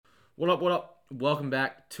What up, what up? Welcome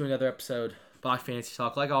back to another episode of Bach Fantasy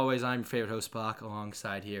Talk. Like always, I'm your favorite host, Bach,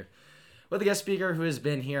 alongside here with a guest speaker who has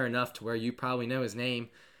been here enough to where you probably know his name.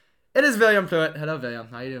 It is William Pruitt. Hello, William.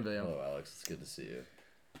 How you doing, William? Hello, Alex. It's good to see you.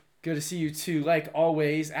 Good to see you, too. Like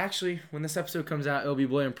always, actually, when this episode comes out, it'll be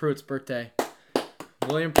William Pruitt's birthday.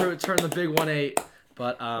 William Pruitt turned the big 1-8.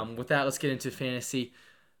 But with that, let's get into fantasy.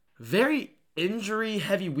 Very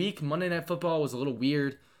injury-heavy week. Monday Night Football was a little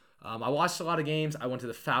weird. I watched a lot of games. I went to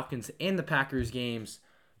the Falcons and the Packers games.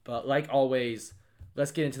 But like always,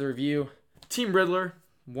 let's get into the review. Team Riddler,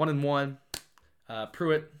 1-1.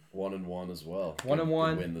 Pruitt, 1-1 as well. 1-1.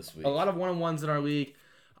 Good win this week. A lot of 1-1s in our league.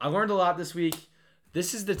 I learned a lot this week.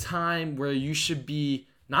 This is the time where you should be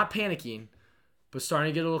not panicking, but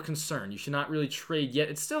starting to get a little concerned. You should not really trade yet.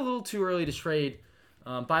 It's still a little too early to trade.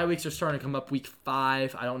 Bye weeks are starting to come up week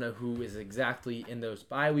 5. I don't know who is exactly in those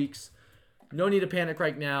bye weeks. No need to panic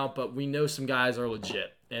right now, but we know some guys are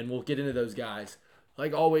legit, and we'll get into those guys.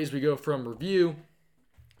 Like always, we go from review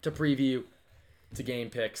to preview to game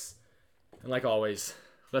picks. And like always,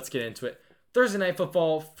 let's get into it. Thursday Night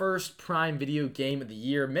Football, first prime video game of the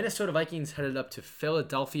year. Minnesota Vikings headed up to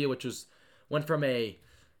Philadelphia, which went from a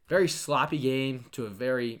very sloppy game to a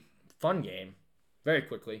very fun game very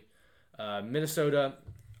quickly. Minnesota,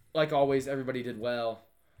 like always, everybody did well.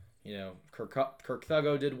 You know, Kirk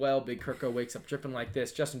Thuggo did well. Big Kirko wakes up dripping like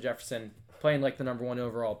this. Justin Jefferson playing like the number 1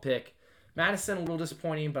 overall pick. Madison, a little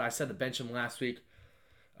disappointing, but I said to bench him last week.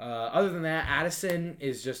 Other than that, Addison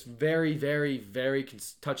is just very, very, very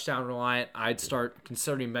touchdown reliant. I'd start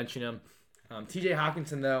considering benching him. TJ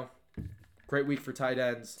Hawkinson, though, great week for tight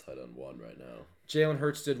ends. Tight end 1 right now. Jalen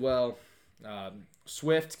Hurts did well.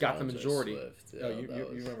 Swift got the majority. Swift. Yeah, You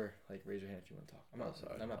remember? Like, raise your hand if you want to talk.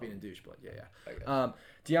 I'm not being a douche, but yeah.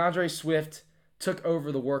 DeAndre Swift took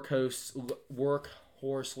over the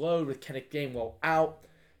workhorse load with Kenneth Gainwell out.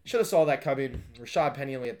 Should have saw that coming. Rashad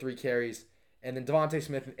Penny only had 3 carries. And then Devontae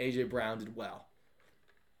Smith and A.J. Brown did well.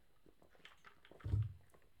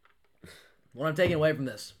 What I'm taking away from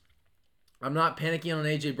this, I'm not panicking on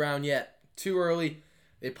A.J. Brown yet. Too early.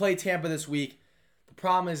 They play Tampa this week. The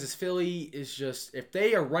problem is Philly is just, if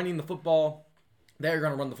they are running the football, they're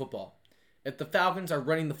going to run the football. If the Falcons are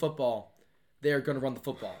running the football, they're going to run the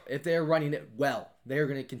football. If they're running it well, they're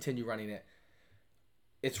going to continue running it.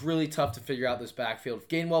 It's really tough to figure out this backfield. If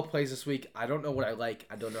Gainwell plays this week, I don't know what I like.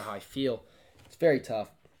 I don't know how I feel. It's very tough.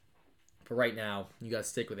 But right now, you got to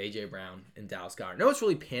stick with A.J. Brown and Dallas Goedert. No one's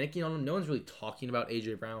really panicking on him. No one's really talking about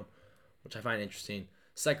A.J. Brown, which I find interesting.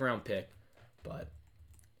 Second round pick, but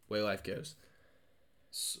way life goes.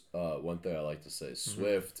 One thing I like to say,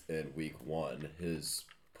 Swift in week 1, his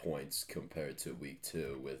points compared to week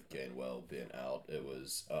 2 with Gainwell being out, it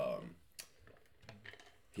was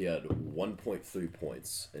he had 1.3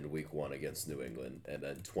 points in week 1 against New England and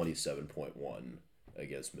then 27.1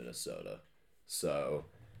 against Minnesota. So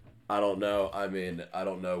I don't know. I mean, I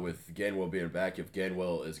don't know with Gainwell being back if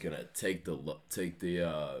Gainwell is gonna take the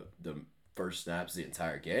first snaps the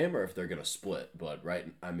entire game or if they're gonna split. But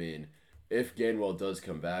if Gainwell does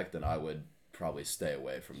come back, then I would probably stay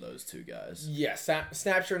away from those 2 guys. Yeah,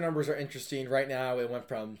 snapshot numbers are interesting. Right now, it went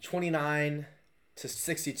from 29 to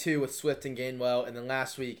 62 with Swift and Gainwell, and then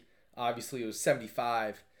last week, obviously, it was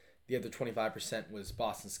 75. The other 25% was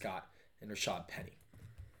Boston Scott and Rashad Penny.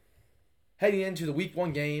 Heading into the Week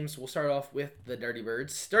 1 games, we'll start off with the Dirty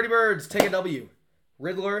Birds. Dirty Birds take a W.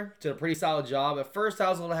 Riddler did a pretty solid job. At first, I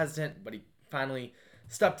was a little hesitant, but he finally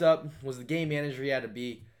stepped up, was the game manager he had to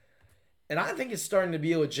be. And I think it's starting to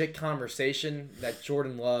be a legit conversation that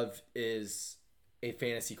Jordan Love is a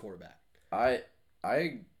fantasy quarterback. I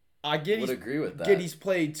would agree with that. He's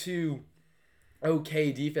played 2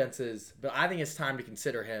 okay defenses, but I think it's time to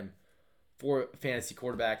consider him for a fantasy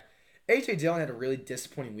quarterback. A.J. Dillon had a really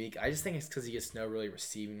disappointing week. I just think it's because he gets no really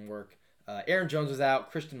receiving work. Aaron Jones was out.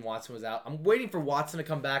 Christian Watson was out. I'm waiting for Watson to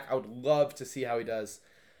come back. I would love to see how he does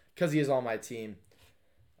because he is on my team.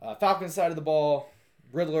 Falcons side of the ball,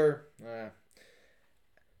 Riddler,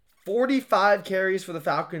 45 carries for the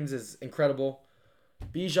Falcons is incredible.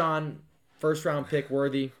 Bijan, first round pick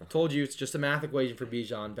worthy. Told you it's just a math equation for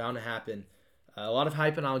Bijan. Bound to happen. A lot of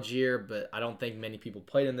hype in Algier, but I don't think many people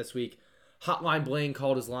played him this week. Hotline Bling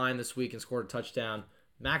called his line this week and scored a touchdown.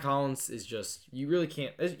 Mac Hollins is just, you really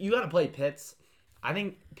can't. You got to play Pitts. I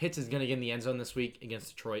think Pitts is going to get in the end zone this week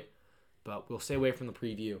against Detroit, but we'll stay away from the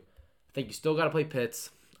preview. I think you still got to play Pitts.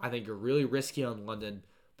 I think you're really risky on London,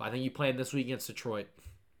 but I think you play him this week against Detroit.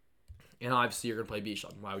 And obviously, you're going to play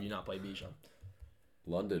Bijan. Why would you not play Bijan?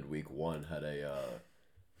 London week 1 had a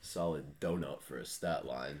solid donut for a stat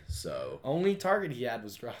line, so only target he had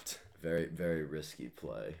was dropped. Very, very risky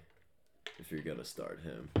play if you're going to start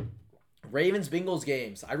him. Ravens Bengals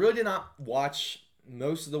games. I really did not watch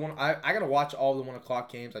most of the one. I gotta watch all the 1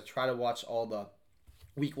 o'clock games. I try to watch all the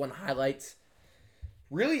week 1 highlights.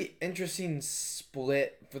 Really interesting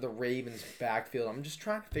split for the Ravens backfield. I'm just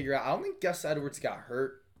trying to figure out. I don't think Gus Edwards got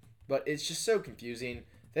hurt, but it's just so confusing.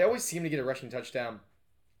 They always seem to get a rushing touchdown.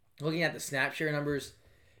 Looking at the snap share numbers,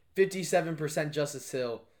 57% Justice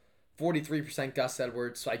Hill, 43% Gus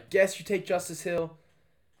Edwards. So I guess you take Justice Hill.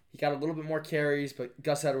 He got a little bit more carries, but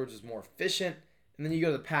Gus Edwards was more efficient. And then you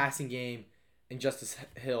go to the passing game, and Justice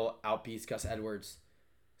Hill outbeats Gus Edwards.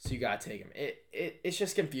 So you got to take him. It's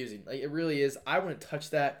just confusing. Like, it really is. I wouldn't touch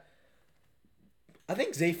that. I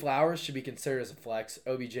think Zay Flowers should be considered as a flex.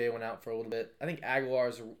 OBJ went out for a little bit. I think Aguilar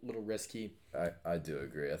is a little risky. I do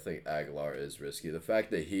agree. I think Aguilar is risky. The fact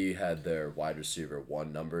that he had their wide receiver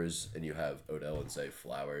 1 numbers and you have Odell and Zay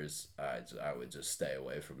Flowers, I would just stay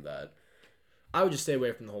away from that. I would just stay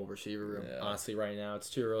away from the whole receiver room, honestly, right now. It's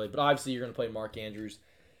too early. But obviously, you're going to play Mark Andrews.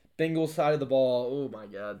 Bengals side of the ball, oh, my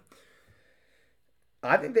God.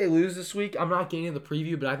 I think they lose this week. I'm not getting into the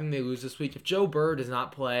preview, but I think they lose this week. If Joe Burrow does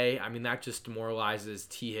not play, I mean, that just demoralizes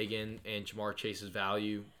T. Higgins and Jamar Chase's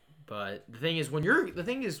value. But the thing is,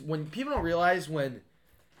 when people don't realize when,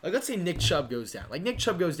 like, let's say Nick Chubb goes down. Like, Nick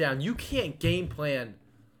Chubb goes down, you can't game plan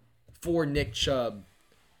for Nick Chubb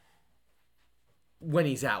when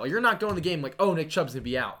he's out. Like, you're not going to the game like, oh, Nick Chubb's going to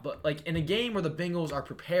be out. But, like, in a game where the Bengals are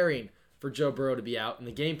preparing for Joe Burrow to be out and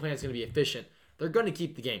the game plan is going to be efficient, they're going to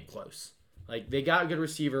keep the game close. Like, they got good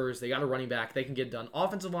receivers. They got a running back. They can get it done.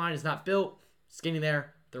 Offensive line is not built. It's getting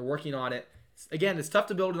there. They're working on it. Again, it's tough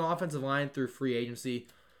to build an offensive line through free agency.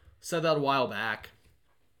 Said that a while back.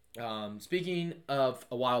 Speaking of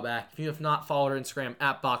a while back, if you have not followed our Instagram,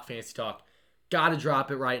 @BachFantasyTalk, got to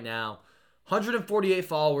drop it right now. 148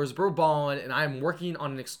 followers. We're balling, and I'm working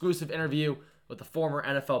on an exclusive interview with a former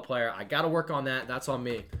NFL player. I got to work on that. That's on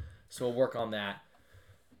me. So we'll work on that.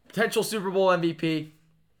 Potential Super Bowl MVP.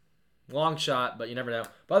 Long shot, but you never know.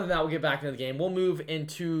 But other than that, we'll get back into the game. We'll move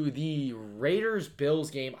into the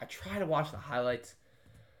Raiders-Bills game. I try to watch the highlights.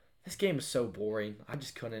 This game is so boring. I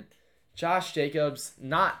just couldn't. Josh Jacobs,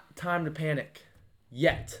 not time to panic.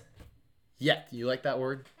 Yet. You like that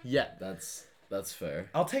word? Yet. That's fair.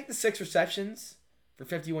 I'll take the 6 receptions for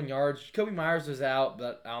 51 yards. Kobe Myers was out,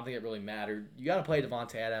 but I don't think it really mattered. You got to play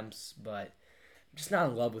Devontae Adams, but I'm just not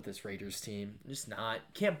in love with this Raiders team. I'm just not.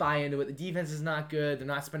 Can't buy into it. The defense is not good. They're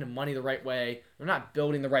not spending money the right way. They're not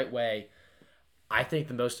building the right way. I think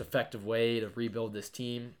the most effective way to rebuild this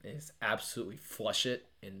team is absolutely flush it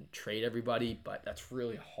and trade everybody, but that's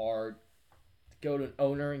really hard. Go to an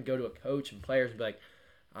owner and go to a coach and players and be like,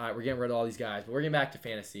 all right, we're getting rid of all these guys. But we're getting back to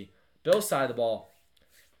fantasy. Bills side of the ball.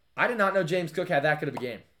 I did not know James Cook had that good of a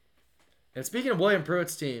game. And speaking of William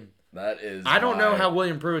Pruitt's team, I don't know how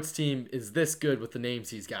William Pruitt's team is this good with the names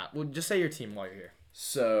he's got. Well, just say your team while you're here.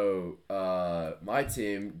 So, my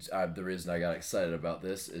team, the reason I got excited about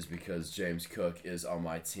this is because James Cook is on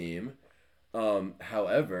my team.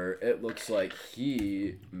 However, it looks like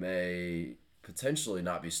he may potentially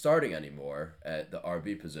not be starting anymore at the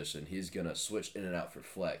RB position. He's going to switch in and out for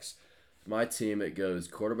flex. My team, it goes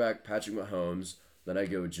quarterback Patrick Mahomes, then I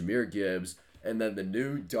go Jahmyr Gibbs, and then the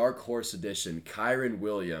new Dark Horse edition, Kyren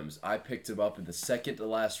Williams. I picked him up in the second to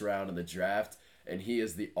last round of the draft, and he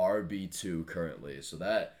is the RB2 currently. So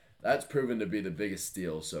that's proven to be the biggest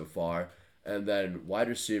steal so far. And then wide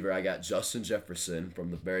receiver, I got Justin Jefferson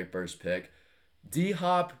from the very first pick.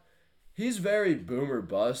 D-Hop, he's very boomer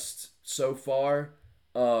bust so far,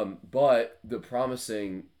 but the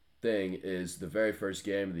promising thing is the very first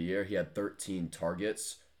game of the year, he had 13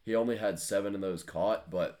 targets. He only had 7 of those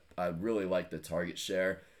caught, but I really like the target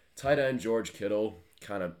share. Tight end George Kittle,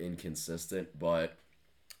 kind of inconsistent, but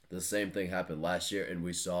the same thing happened last year, and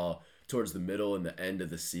we saw towards the middle and the end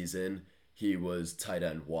of the season, he was tight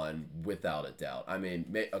end 1 without a doubt. I mean,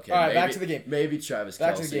 okay. All right, back to the game. Maybe Travis Kelce.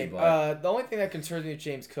 Back to the game. The only thing that concerns me with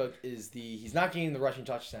James Cook is he's not getting the rushing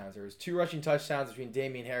touchdowns. There was 2 rushing touchdowns between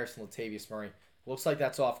Damian Harris and Latavius Murray. Looks like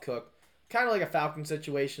that's off Cook. Kind of like a Falcon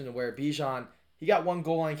situation where Bijan, he got 1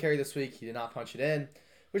 goal line carry this week. He did not punch it in,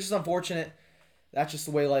 which is unfortunate. That's just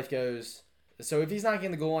the way life goes. So if he's not getting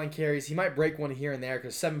the goal line carries, he might break one here and there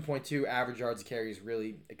because 7.2 average yards of carry is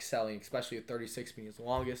really excelling, especially with 36 being his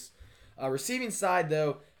longest. Receiving side,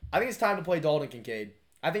 though, I think it's time to play Dalton Kincaid.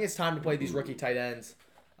 I think it's time to play these rookie tight ends.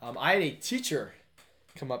 I had a teacher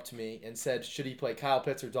come up to me and said, should he play Kyle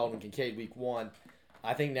Pitts or Dalton Kincaid week 1?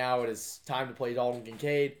 I think now it is time to play Dalton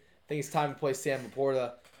Kincaid. I think it's time to play Sam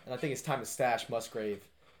Laporta. And I think it's time to stash Musgrave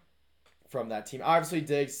from that team. Obviously,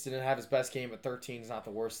 Diggs didn't have his best game, but 13 is not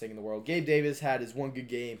the worst thing in the world. Gabe Davis had his 1 good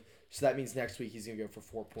game, so that means next week he's going to go for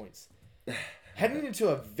 4 points. Heading into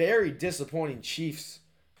a very disappointing Chiefs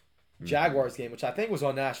Jaguars game, which I think was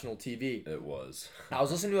on national TV. It was. I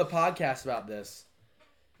was listening to a podcast about this.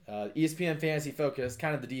 ESPN Fantasy Focus,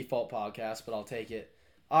 kind of the default podcast, but I'll take it.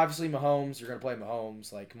 Obviously, Mahomes, you're going to play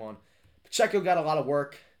Mahomes. Like, come on. Pacheco got a lot of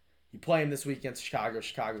work. You play him this week against Chicago.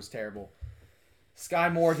 Chicago's terrible. Sky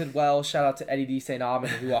Moore did well. Shout out to Eddie D. St. Aubin,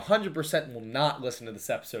 who 100% will not listen to this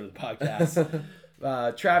episode of the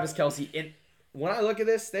podcast. Travis Kelce. When I look at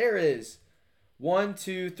this, there is 1,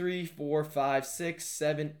 2, 3, 4, 5, 6,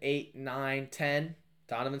 7, 8, 9, 10.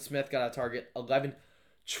 Donovan Smith got a target. 11,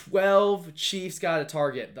 12 Chiefs got a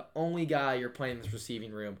target. The only guy you're playing in this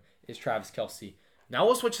receiving room is Travis Kelce. Now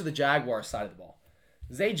we'll switch to the Jaguars side of the ball.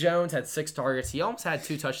 Zay Jones had 6 targets. He almost had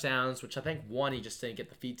 2 touchdowns, which I think one he just didn't get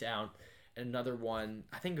the feet down. And another one,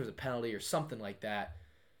 I think it was a penalty or something like that.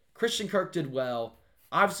 Christian Kirk did well.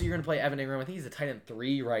 Obviously, you're going to play Evan Ingram. I think he's a tight end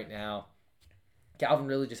 3 right now. Calvin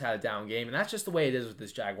really just had a down game, and that's just the way it is with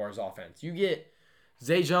this Jaguars offense. You get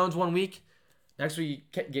Zay Jones one week. Next week,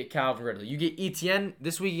 you get Calvin Ridley. You get ETN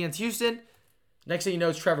this week against Houston. Next thing you know,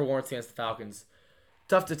 it's Trevor Lawrence against the Falcons.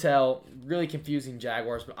 Tough to tell. Really confusing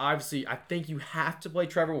Jaguars. But obviously, I think you have to play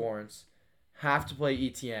Trevor Lawrence, have to play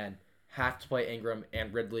ETN, have to play Ingram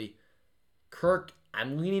and Ridley. Kirk,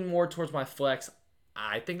 I'm leaning more towards my flex.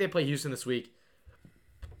 I think they play Houston this week.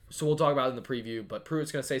 So we'll talk about it in the preview. But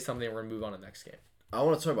Pruitt's going to say something, and we're going to move on to the next game. I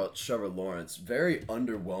want to talk about Trevor Lawrence. Very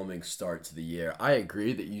underwhelming start to the year. I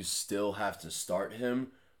agree that you still have to start him,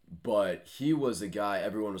 but he was a guy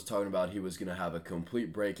everyone was talking about. He was going to have a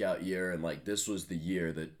complete breakout year, and like this was the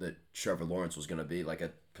year that Trevor Lawrence was going to be like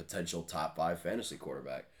a potential top 5 fantasy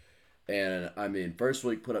quarterback. And I mean, first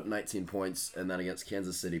week put up 19 points, and then against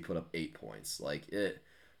Kansas City put up 8 points. Like it,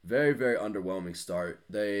 very very underwhelming start.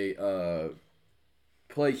 They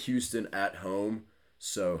play Houston at home.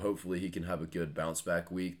 So hopefully he can have a good bounce back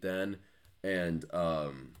week then, and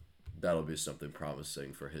that'll be something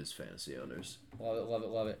promising for his fantasy owners. Love it, love it,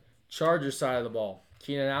 love it. Chargers side of the ball.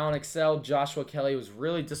 Keenan Allen excelled. Joshua Kelly was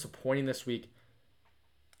really disappointing this week.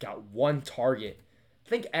 Got 1 target. I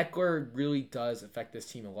think Eckler really does affect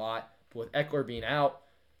this team a lot. But with Eckler being out,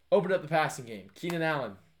 opened up the passing game. Keenan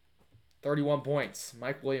Allen, 31 points.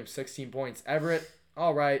 Mike Williams, 16 points. Everett,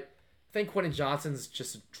 all right. I think Quentin Johnson's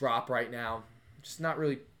just a drop right now. Just not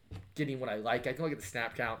really getting what I like. I can look at the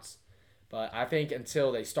snap counts. But I think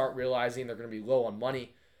until they start realizing they're going to be low on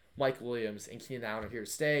money, Mike Williams and Keenan Allen are here to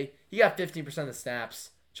stay. He got 15% of the snaps.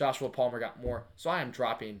 Joshua Palmer got more. So I am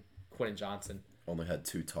dropping Quentin Johnson. Only had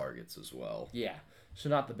 2 targets as well. Yeah. So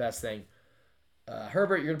not the best thing.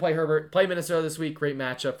 Herbert, you're going to play Herbert. Play Minnesota this week. Great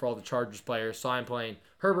matchup for all the Chargers players. So I'm playing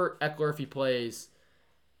Herbert, Eckler if he plays,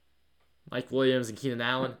 Mike Williams, and Keenan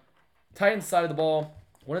Allen. Titans side of the ball.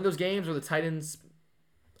 One of those games where the Titans,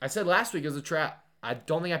 I said last week it was a trap. I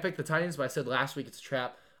don't think I picked the Titans, but I said last week it's a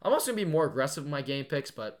trap. I'm also going to be more aggressive in my game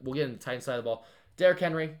picks, but we'll get into the Titans side of the ball. Derrick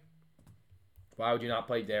Henry. Why would you not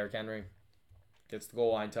play Derrick Henry? Gets the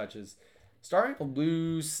goal line touches. Starting to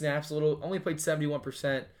lose snaps a little. Only played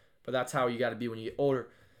 71%, but that's how you got to be when you get older.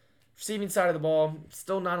 Receiving side of the ball.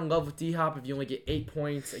 Still not in love with D-Hop if you only get 8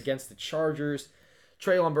 points against the Chargers.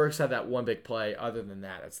 Traylon Burks had that one big play. Other than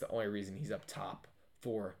that, that's the only reason he's up top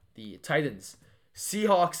for the Titans.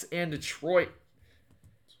 Seahawks and Detroit.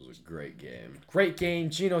 This was a great game. Great game.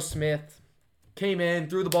 Geno Smith came in,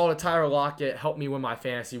 threw the ball to Tyler Lockett, helped me win my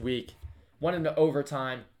fantasy week. Went into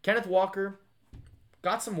overtime. Kenneth Walker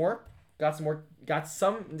got some work.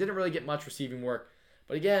 Didn't really get much receiving work.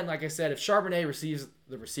 But again, like I said, if Charbonnet receives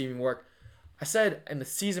the receiving work, I said in the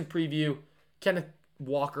season preview, Kenneth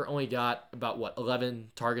Walker only got about, 11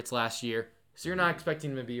 targets last year. So you're not expecting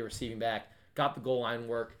him to be a receiving back. Got the goal line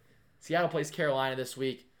work. Seattle plays Carolina this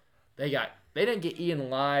week. They didn't get Ian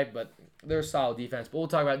live, but they're a solid defense. But we'll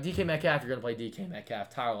talk about DK Metcalf. You're going to play DK Metcalf.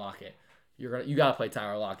 Tyler Lockett. You got to play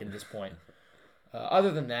Tyler Lockett at this point.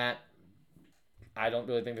 Other than that, I don't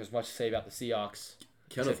really think there's much to say about the Seahawks.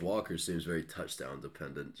 Kenneth Walker seems very touchdown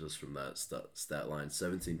dependent just from that stat line.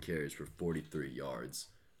 17 carries for 43 yards.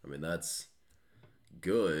 I mean, that's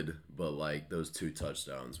good, but like those 2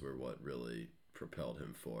 touchdowns were what really propelled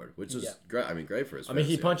him forward, which is great. I mean, great for his. I mean,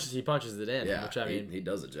 he punches it in. Yeah, which he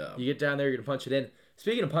does a job. You get down there, you're gonna punch it in.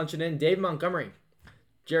 Speaking of punching in, David Montgomery,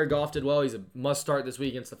 Jared Goff did well. He's a must start this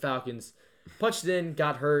week against the Falcons. Punched it in,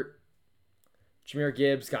 got hurt. Jahmyr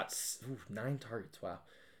Gibbs got 9 targets. Wow.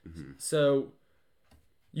 Mm-hmm. So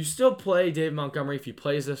you still play David Montgomery if he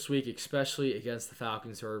plays this week, especially against the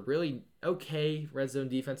Falcons, who are really okay red zone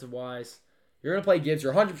defensive wise. You're going to play Gibbs.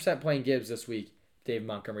 You're 100% playing Gibbs this week. David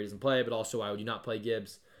Montgomery doesn't play, but also why would you not play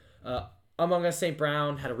Gibbs? Among Us St.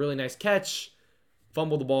 Brown had a really nice catch,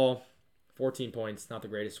 fumbled the ball, 14 points, not the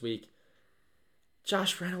greatest week.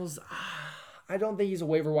 Josh Reynolds, I don't think he's a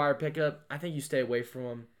waiver wire pickup. I think you stay away from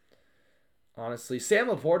him, honestly. Sam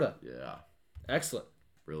Laporta, Yeah, excellent.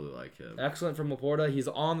 really like him. Excellent from Laporta. He's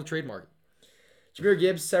on the trade market. Jameer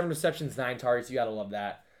Gibbs, 7 receptions, 9 targets. You got to love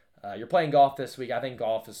that. You're playing Golf this week. I think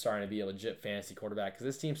Golf is starting to be a legit fantasy quarterback because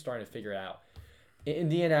this team's starting to figure it out.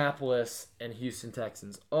 Indianapolis and Houston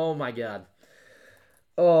Texans. Oh, my God.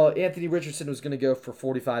 Oh, Anthony Richardson was going to go for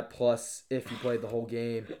 45 plus if he played the whole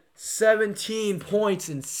game. 17 points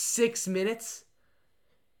in 6 minutes.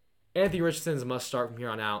 Anthony Richardson is a must start from here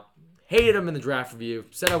on out. Hated him in the draft review.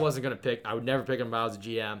 Said I wasn't going to pick. I would never pick him if I was a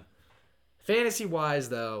GM. Fantasy-wise,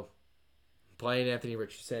 though, playing Anthony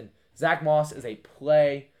Richardson. Zach Moss is a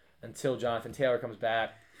play until Jonathan Taylor comes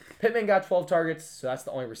back. Pittman got 12 targets, so that's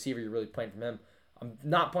the only receiver you're really playing from him. I'm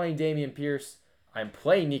not playing Dameon Pierce. I'm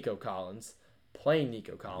playing Nico Collins.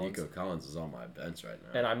 Nico Collins is on my bench right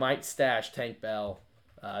now. And I might stash Tank Bell.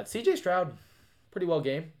 CJ Stroud, pretty well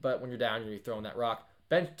game, but when you're down, you're throwing that rock.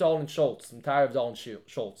 Bench Dalton Schultz. I'm tired of Dalton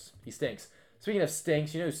Schultz. He stinks. Speaking of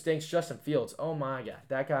stinks, you know who stinks? Justin Fields. Oh my God.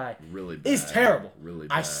 That guy really bad. is terrible. Really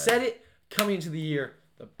bad. I said it coming into the year.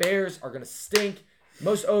 The Bears are going to stink.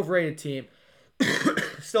 Most overrated team.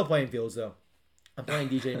 Still playing Fields, though. I'm playing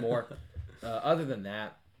DJ Moore. Other than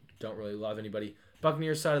that, don't really love anybody.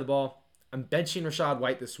 Buccaneers side of the ball. I'm benching Rachaad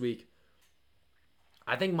White this week.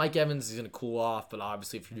 I think Mike Evans is going to cool off, but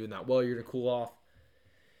obviously if you're doing that well, you're going to cool off.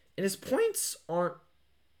 And his points aren't...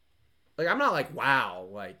 Like, I'm not like, wow,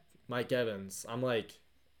 like Mike Evans. I'm like,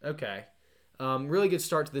 okay. Really good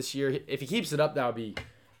start to this year. If he keeps it up, that would be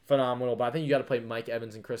phenomenal. But I think you got to play Mike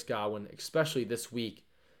Evans and Chris Godwin, especially this week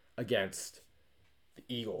against the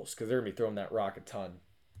Eagles, because they're going to be throwing that rock a ton.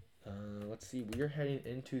 Let's see. We're heading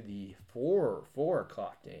into the 4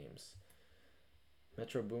 o'clock games.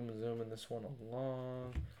 Metro Boom zooming this one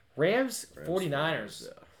along. Rams 49ers.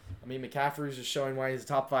 Yeah. I mean, McCaffrey's just showing why he's a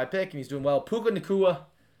top 5 pick, and he's doing well. Puka Nacua.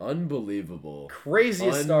 Unbelievable.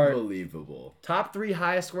 Craziest start. Unbelievable. Top 3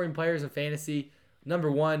 highest scoring players in fantasy.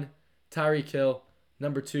 Number 1, Tyreek Hill.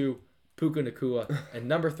 Number 2, Puka Nacua. And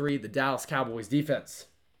number 3, the Dallas Cowboys defense.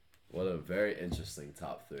 What a very interesting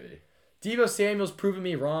top 3. Deebo Samuel's proving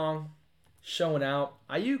me wrong. Showing out.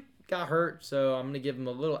 Ayuk got hurt, so I'm going to give him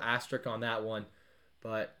a little asterisk on that one.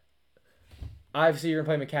 But obviously you're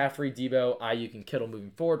going to play McCaffrey, Deebo, Ayuk, and Kittle moving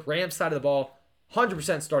forward. Rams side of the ball.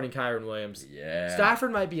 100% starting Kyron Williams. Yeah.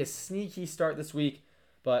 Stafford might be a sneaky start this week,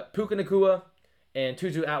 but Puka Nacua and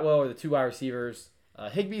Tutu Atwell are the 2 wide receivers.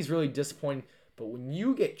 Higbee's really disappointing, but when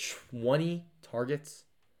you get 20 targets,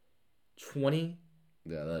 20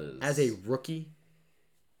 Yeah, that is. as a rookie,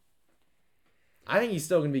 I think he's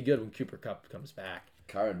still going to be good when Cooper Kupp comes back.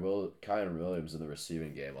 Kyron Williams in the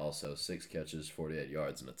receiving game also 6 catches, 48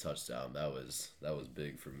 yards, and a touchdown. That was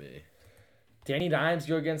big for me. Danny Dimes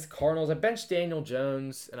go against Cardinals. I benched Daniel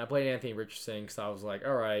Jones, and I played Anthony Richardson because I was like,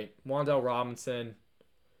 all right, Wan'Dale Robinson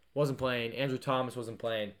wasn't playing. Andrew Thomas wasn't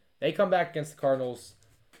playing. They come back against the Cardinals.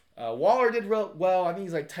 Waller did well. I think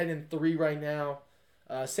he's like tight end 3 right now.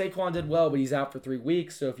 Saquon did well, but he's out for 3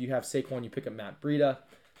 weeks. So if you have Saquon, you pick up Matt Breida.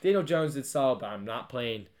 Daniel Jones did solid, but I'm not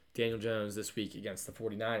playing Daniel Jones this week against the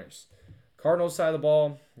 49ers. Cardinals side of the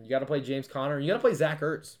ball, you got to play James Conner. You got to play Zach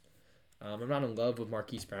Ertz. I'm not in love with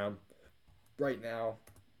Marquise Brown right now.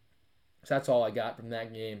 So that's all I got from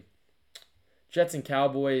that game. Jets and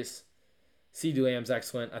Cowboys. CeeDee Lamb's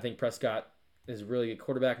excellent. I think Prescott is a really good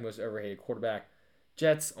quarterback, most overrated quarterback.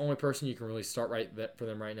 Jets, only person you can really start right for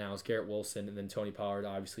them right now is Garrett Wilson, and then Tony Pollard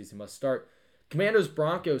obviously is a must start. Commandos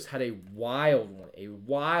Broncos had a wild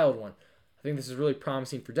one. I think this is really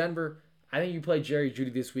promising for Denver. I think you play Jerry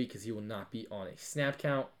Jeudy this week because he will not be on a snap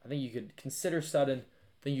count. I think you could consider Sutton.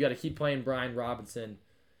 I think you got to keep playing Brian Robinson.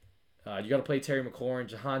 You got to play Terry McLaurin,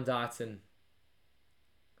 Jahan Dotson.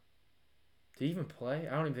 Did he even play?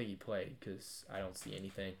 I don't even think he played because I don't see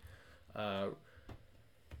anything.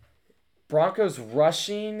 Broncos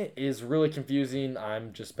rushing is really confusing.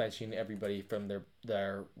 I'm just benching everybody from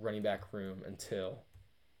their running back room until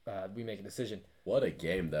we make a decision. What a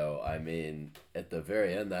game, though. I mean, at the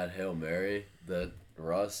very end, that Hail Mary, that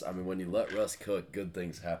Russ, I mean, when you let Russ cook, good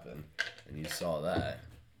things happen. And you saw that.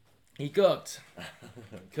 He cooked.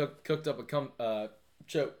 cooked up a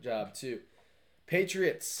choke job, too.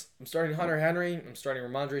 Patriots. I'm starting Hunter Henry. I'm starting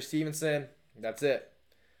Ramondre Stevenson. That's it.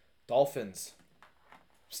 Dolphins.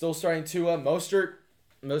 Still starting Tua.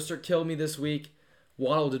 Mostert killed me this week.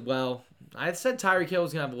 Waddle did well. I had said Tyreek Hill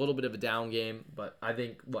was going to have a little bit of a down game, but I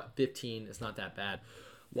think, 15 is not that bad.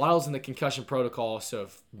 Waddle's in the concussion protocol, so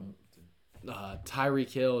if Tyreek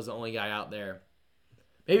Hill is the only guy out there,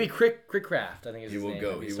 maybe Crick Craft, I think is his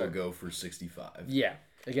name. He will go for 65. Yeah,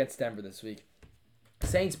 against Denver this week.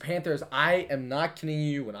 Saints Panthers. I am not kidding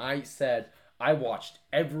you when I said I watched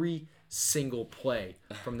every single play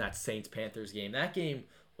from that Saints Panthers game. That game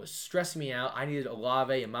was stressing me out. I needed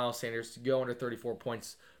Olave and Miles Sanders to go under 34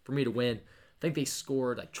 points for me to win. I think they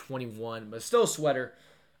scored like 21, but still a sweater.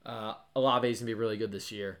 Olave is going to be really good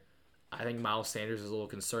this year. I think Miles Sanders is a little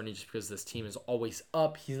concerning just because this team is always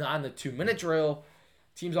up. He's not in the 2-minute drill.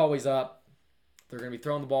 Team's always up. They're going to be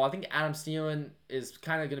throwing the ball. I think Adam Thielen is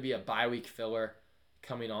kind of going to be a bye week filler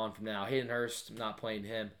coming on from now. Hayden Hurst, I'm not playing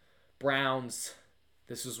him. Browns,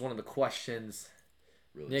 this was one of the questions.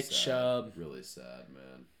 Really Nick sad. Chubb. Really sad,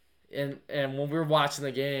 man. And when we were watching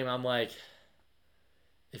the game, I'm like,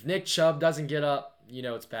 if Nick Chubb doesn't get up,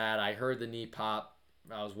 it's bad. I heard the knee pop.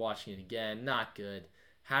 I was watching it again. Not good.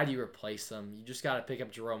 How do you replace him? You just got to pick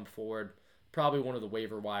up Jerome Ford, probably one of the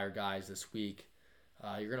waiver wire guys this week.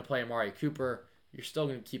 You're going to play Amari Cooper. You're still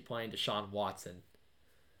going to keep playing Deshaun Watson.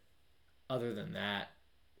 Other than that,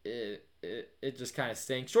 it just kind of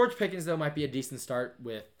stinks. George Pickens, though, might be a decent start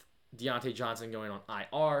with Deontay Johnson going on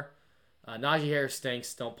IR. Najee Harris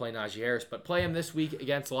stinks. Don't play Najee Harris, but play him this week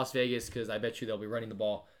against Las Vegas because I bet you they'll be running the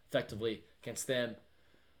ball effectively against them.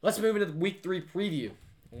 Let's move into the Week 3 preview.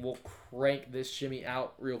 And we'll crank this shimmy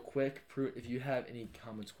out real quick. Pruitt, if you have any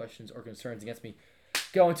comments, questions, or concerns against me,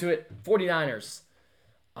 go into it. 49ers.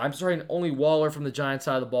 I'm starting only Waller from the Giants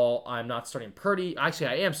side of the ball. I'm not starting Purdy. Actually,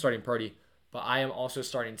 I am starting Purdy, but I am also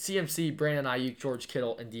starting CMC, Brandon Ayuk, George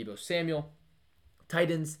Kittle, and Deebo Samuel.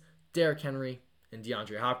 Titans, Derrick Henry, and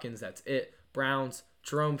DeAndre Hopkins. That's it. Browns,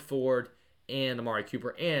 Jerome Ford, and Amari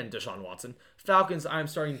Cooper, and Deshaun Watson. Falcons, I'm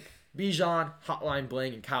starting Bijan, Hotline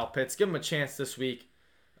Bling, and Kyle Pitts. Give him a chance this week.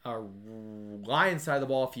 Lions side of the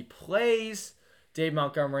ball, if he plays, Dave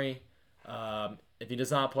Montgomery. If he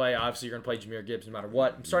does not play, obviously you're going to play Jahmyr Gibbs no matter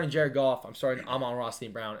what. I'm starting Jared Goff. I'm starting Amon-Ra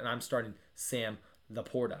St. Brown. And I'm starting Sam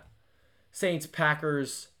Laporta. Saints,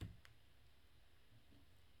 Packers.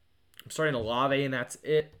 I'm starting Olave, and that's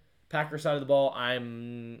it. Packers side of the ball,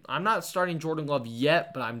 I'm not starting Jordan Love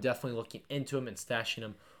yet, but I'm definitely looking into him and stashing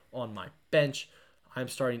him on my bench. I'm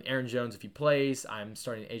starting Aaron Jones if he plays. I'm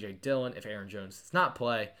starting A.J. Dillon if Aaron Jones does not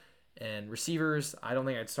play. And receivers, I don't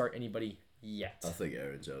think I'd start anybody yet. I think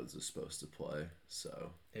Aaron Jones is supposed to play,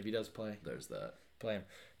 so If he does play, there's that. play him.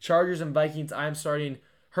 Chargers and Vikings, I'm starting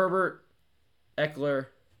Herbert, Eckler,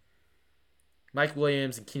 Mike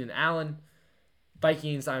Williams, and Keenan Allen.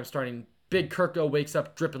 Vikings, I'm starting Big Kirko wakes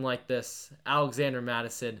up dripping like this. Alexander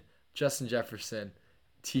Madison, Justin Jefferson,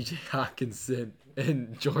 TJ Hawkinson,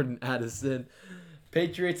 and Jordan Addison.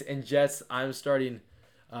 Patriots and Jets, I'm starting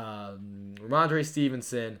Ramondre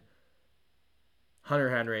Stevenson,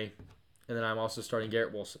 Hunter Henry, and then I'm also starting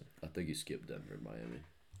Garrett Wilson. I think you skipped Denver and Miami.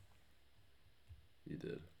 You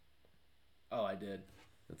did. Oh, I did.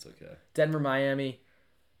 That's okay. Denver, Miami,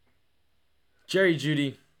 Jerry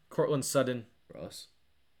Jeudy, Cortland Sutton. Russ?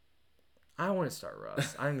 I don't want to start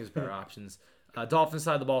Russ. I think there's better options. Dolphins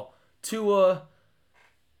side of the ball, Tua,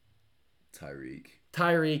 Tyreek,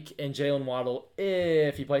 and Jalen Waddle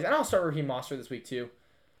if he plays. And I'll start Raheem Mostert this week too.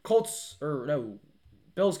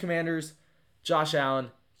 Bills, Commanders, Josh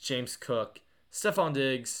Allen, James Cook, Stephon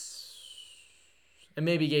Diggs, and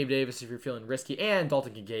maybe Gabe Davis if you're feeling risky, and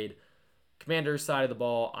Dalton Kincaid. Commanders side of the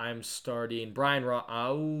ball, I'm starting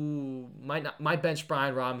might bench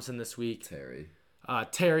Brian Robinson this week.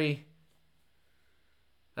 Terry.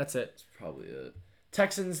 That's it. That's probably it.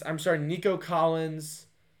 Texans, I'm starting Nico Collins.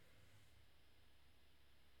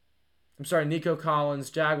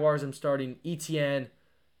 Jaguars, I'm starting ETN,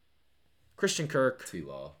 Christian Kirk,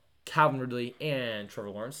 T-Law, Calvin Ridley, and Trevor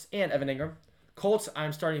Lawrence, and Evan Ingram. Colts,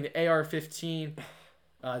 I'm starting the AR-15,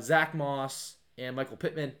 Zach Moss, and Michael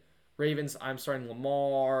Pittman. Ravens, I'm starting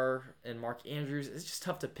Lamar and Mark Andrews. It's just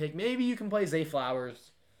tough to pick. Maybe you can play Zay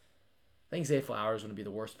Flowers. I think Zay Flowers would be the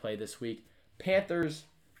worst play this week. Panthers,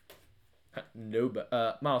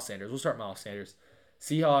 Miles Sanders. We'll start Miles Sanders.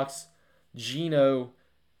 Seahawks, Geno,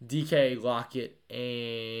 DK, Lockett,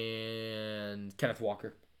 and Kenneth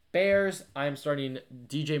Walker. Bears, I'm starting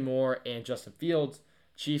DJ Moore and Justin Fields.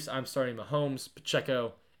 Chiefs, I'm starting Mahomes,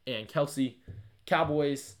 Pacheco, and Kelsey.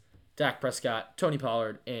 Cowboys, Dak Prescott, Tony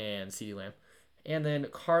Pollard, and CeeDee Lamb. And then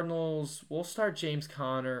Cardinals, we'll start James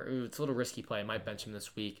Conner. Ooh, it's a little risky play. I might bench him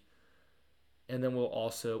this week. And then we'll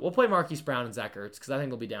play Marquise Brown and Zach Ertz because I think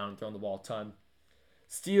they'll be down and throwing the ball a ton.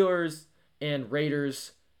 Steelers and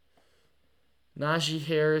Raiders, Najee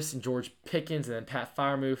Harris and George Pickens, and then Pat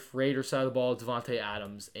Freiermuth. Raiders side of the ball, Devontae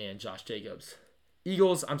Adams and Josh Jacobs.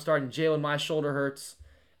 Eagles, I'm starting Jalen. My shoulder hurts.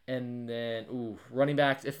 And then, running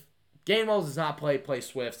backs. If Gainwell does not play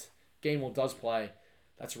Swift. Gainwell does play.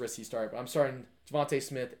 That's a risky start. But I'm starting Devontae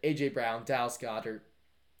Smith, A.J. Brown, Dallas Goedert,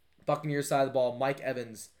 Buccaneers side of the ball, Mike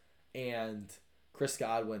Evans and Chris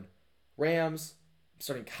Godwin. Rams,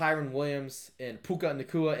 starting Kyron Williams and Puka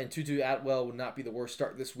Nacua and Tutu Atwell would not be the worst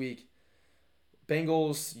start this week.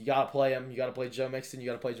 Bengals, you got to play him. You got to play Joe Mixon. You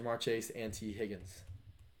got to play Jamar Chase and T. Higgins.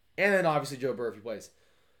 And then obviously Joe Burrow if he plays.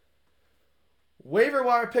 Waiver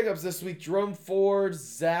wire pickups this week. Jerome Ford,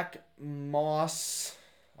 Zach Moss.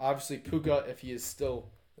 Obviously Puka if he is still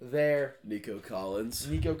there. Nico Collins,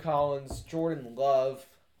 Jordan Love.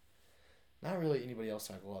 Not really anybody else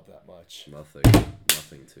I love that much. Nothing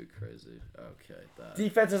too crazy. Okay, that.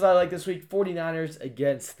 Defenses I like this week. 49ers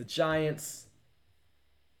against the Giants.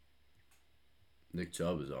 Nick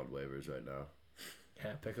Chubb is on waivers right now.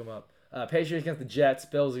 Yeah, pick him up. Patriots against the Jets.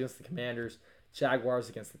 Bills against the Commanders. Jaguars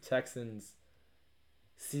against the Texans.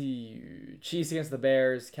 Chiefs against the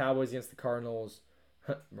Bears. Cowboys against the Cardinals.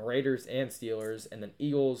 Raiders and Steelers. And then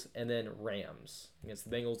Eagles. And then Rams against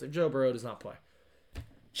the Bengals if Joe Burrow does not play.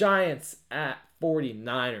 Giants at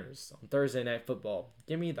 49ers on Thursday Night Football.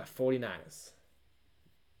 Give me the 49ers.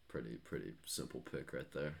 Pretty simple pick right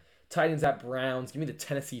there. Titans at Browns. Give me the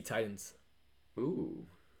Tennessee Titans. Ooh.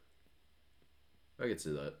 I can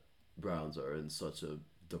see that. Browns are in such a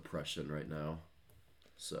depression right now.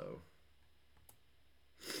 So.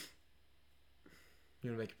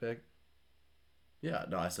 You want to make a pick? Yeah,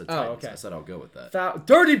 no, I said Titans. Oh, okay. I said I'll go with that.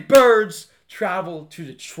 Dirty Birds travel to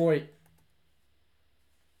Detroit.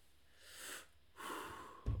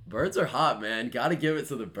 Birds are hot, man. Gotta give it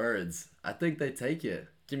to the Birds. I think they take it.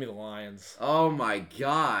 Give me the Lions. Oh my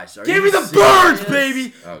gosh. Give me the Birds,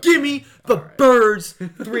 baby. Okay. Give me the Birds.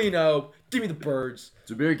 3-0. Give me the Birds.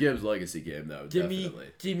 Jahmyr Gibbs' legacy game, though. Give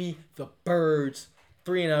me the Birds.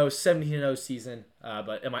 3-0, 17-0 season.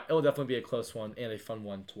 But it'll definitely be a close one and a fun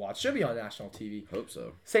one to watch. Should be on national TV. Hope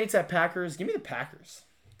so. Saints at Packers. Give me the Packers.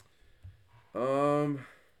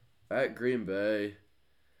 At Green Bay,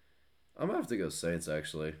 I'm gonna have to go Saints.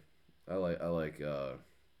 Actually, I like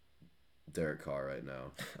Derek Carr right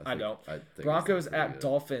now. I think Broncos at good.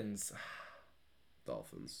 Dolphins.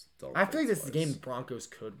 Dolphins. I feel like this is a game the Broncos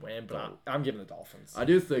could win, but I'm giving the Dolphins. I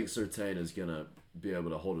do think Surtain is gonna be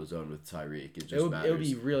able to hold his own with Tyreek. It would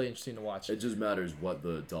be really interesting to watch. It just matters what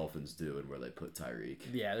the Dolphins do and where they put Tyreek.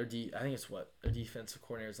 Yeah, I think it's what their defensive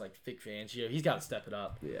coordinator is like Vic Fangio. He's got to step it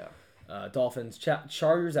up. Yeah. Dolphins,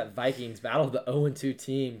 Chargers at Vikings, battle of the 0-2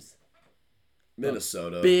 teams.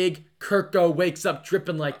 Minnesota. Big Kirko wakes up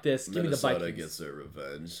dripping like this. Give Minnesota me the Vikings. Gets their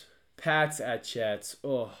revenge. Pats at Jets.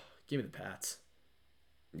 Oh, give me the Pats.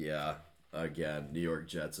 Yeah. Again, New York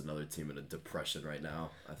Jets, another team in a depression right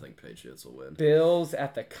now. I think Patriots will win. Bills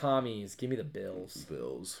at the Commies. Give me the Bills.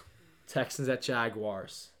 Bills. Texans at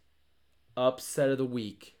Jaguars. Upset of the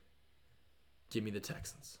week. Give me the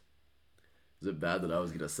Texans. Is it bad that I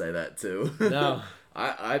was going to say that too? No.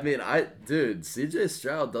 Dude, CJ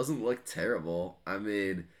Stroud doesn't look terrible. I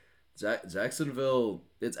mean, Jacksonville,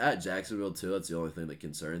 it's at Jacksonville too. That's the only thing that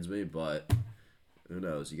concerns me, but who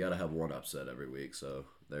knows? You got to have one upset every week, so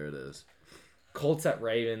there it is. Colts at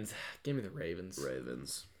Ravens. Give me the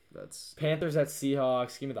Ravens. That's Panthers at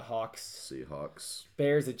Seahawks. Give me the Hawks. Seahawks.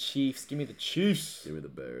 Bears at Chiefs. Give me the Chiefs. Give me the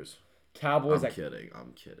Bears. Cowboys I'm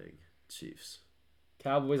kidding. Chiefs.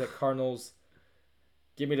 Cowboys at Cardinals.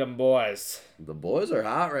 Give me them boys. The boys are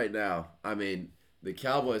hot right now. I mean, the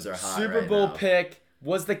Cowboys are hot Super right Bowl now. pick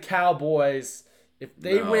was the Cowboys. If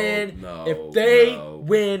they win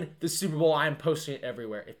the Super Bowl, I'm posting it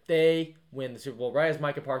everywhere. If they win the Super Bowl, right as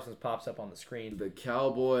Micah Parsons pops up on the screen. The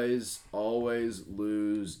Cowboys always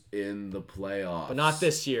lose in the playoffs. But not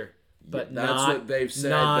this year. But that's what they've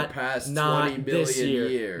said the past 20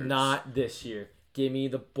 million years. Not this year. Give me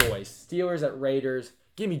the boys. Steelers at Raiders.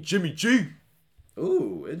 Give me Jimmy G.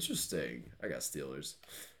 Ooh, interesting. I got Steelers.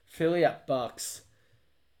 Philly at Bucks.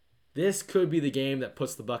 This could be the game that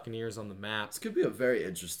puts the Buccaneers on the map. This could be a very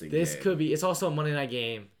interesting game. This could be. It's also a Monday night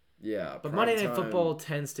game. Yeah. But Monday Night Football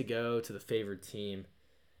tends to go to the favored team.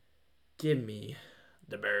 Give me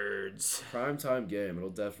the Birds. Primetime game. It'll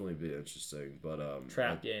definitely be interesting. But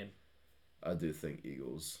trap game. I do think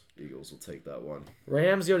Eagles will take that one.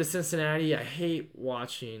 Rams go to Cincinnati. I hate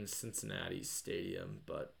watching Cincinnati's stadium,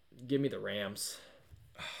 but give me the Rams.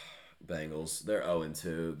 Bengals. They're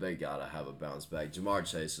 0-2. They gotta have a bounce back. Jamar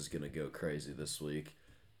Chase is gonna go crazy this week.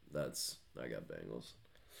 I got Bengals.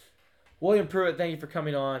 William Pruitt, thank you for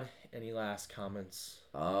coming on. Any last comments?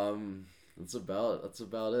 That's about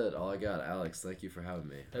it. All I got. Alex, thank you for having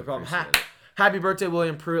me. No problem. Happy birthday,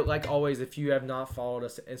 William Pruitt. Like always, if you have not followed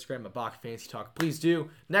us at Instagram at Bach Fantasy Talk, please do.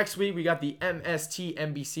 Next week, we got the MST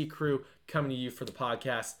NBC crew coming to you for the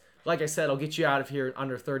podcast. Like I said, I'll get you out of here in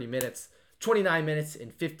under 30 minutes. 29 minutes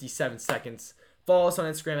and 57 seconds. Follow us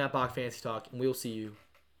on Instagram at Bach Fantasy Talk, and we will see you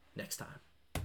next time.